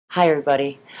Hi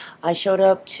everybody. I showed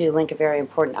up to link a very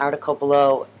important article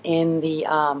below. In the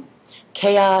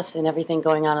chaos and everything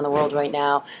going on in the world right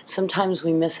now, sometimes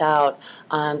we miss out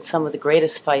on some of the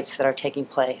greatest fights that are taking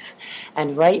place.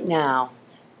 And right now,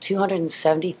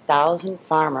 270,000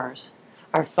 farmers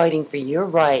are fighting for your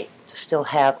right to still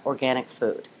have organic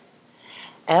food.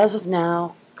 As of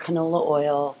now, canola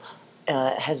oil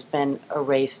has been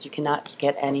erased. You cannot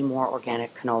get any more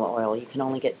organic canola oil. You can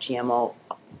only get GMO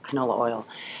canola oil.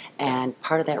 And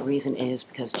part of that reason is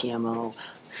because GMO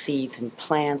seeds and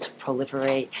plants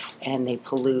proliferate and they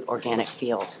pollute organic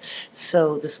fields.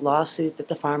 So this lawsuit that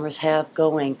the farmers have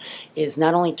going is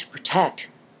not only to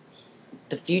protect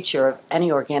the future of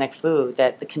any organic food,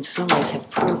 that the consumers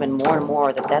have proven more and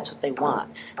more that that's what they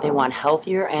want. They want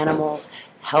healthier animals,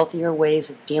 healthier ways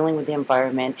of dealing with the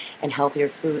environment, and healthier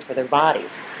food for their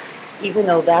bodies. Even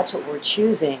though that's what we're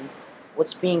choosing,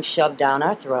 what's being shoved down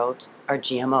our throats are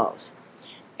GMOs.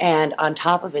 And on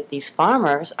top of it, these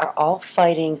farmers are all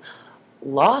fighting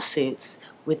lawsuits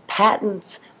with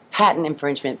patent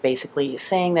infringement, basically,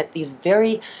 saying that these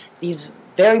very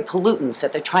pollutants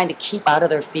that they're trying to keep out of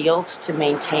their fields to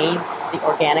maintain the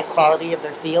organic quality of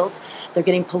their fields, they're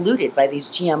getting polluted by these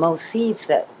GMO seeds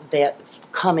that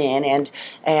come in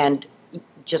and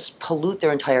just pollute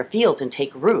their entire fields and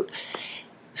take root.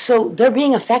 So they're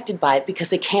being affected by it because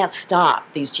they can't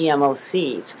stop these GMO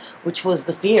seeds, which was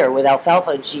the fear with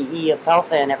alfalfa, GE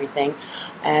alfalfa and everything,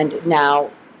 and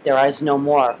now there is no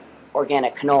more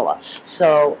organic canola.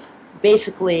 So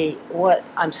basically what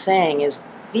I'm saying is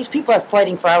these people are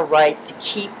fighting for our right to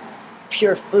keep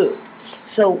pure food.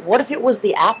 So what if it was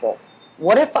the apple?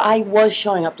 What if I was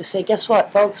showing up to say, guess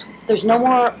what, folks, there's no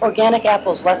more organic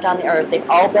apples left on the earth. They've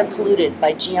all been polluted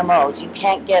by GMOs. You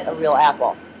can't get a real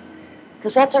apple.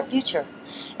 Because that's our future.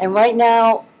 And right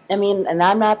now, I mean, and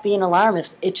I'm not being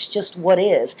alarmist, it's just what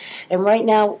is. And right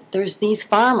now, there's these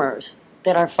farmers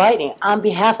that are fighting on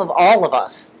behalf of all of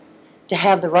us to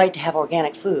have the right to have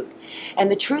organic food.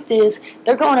 And the truth is,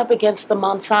 they're going up against the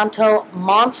Monsanto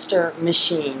monster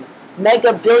machine,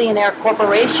 mega billionaire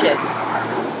corporation.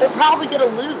 They're probably going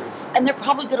to lose. And they're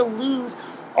probably going to lose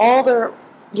all their,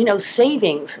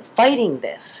 savings fighting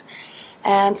this.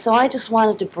 And so I just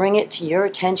wanted to bring it to your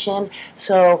attention.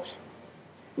 So,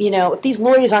 if these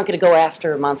lawyers aren't going to go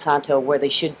after Monsanto where they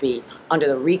should be, under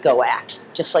the RICO Act,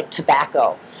 just like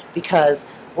tobacco, because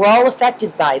we're all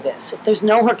affected by this. If there's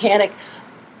no organic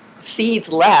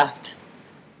seeds left,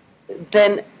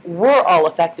 then we're all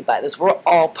affected by this. We're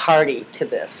all party to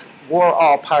this. We're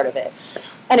all part of it.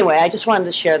 Anyway, I just wanted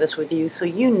to share this with you so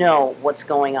you know what's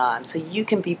going on, so you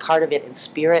can be part of it in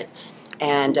spirit.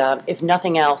 And if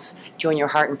nothing else, join your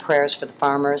heart in prayers for the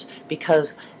farmers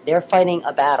because they're fighting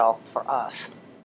a battle for us.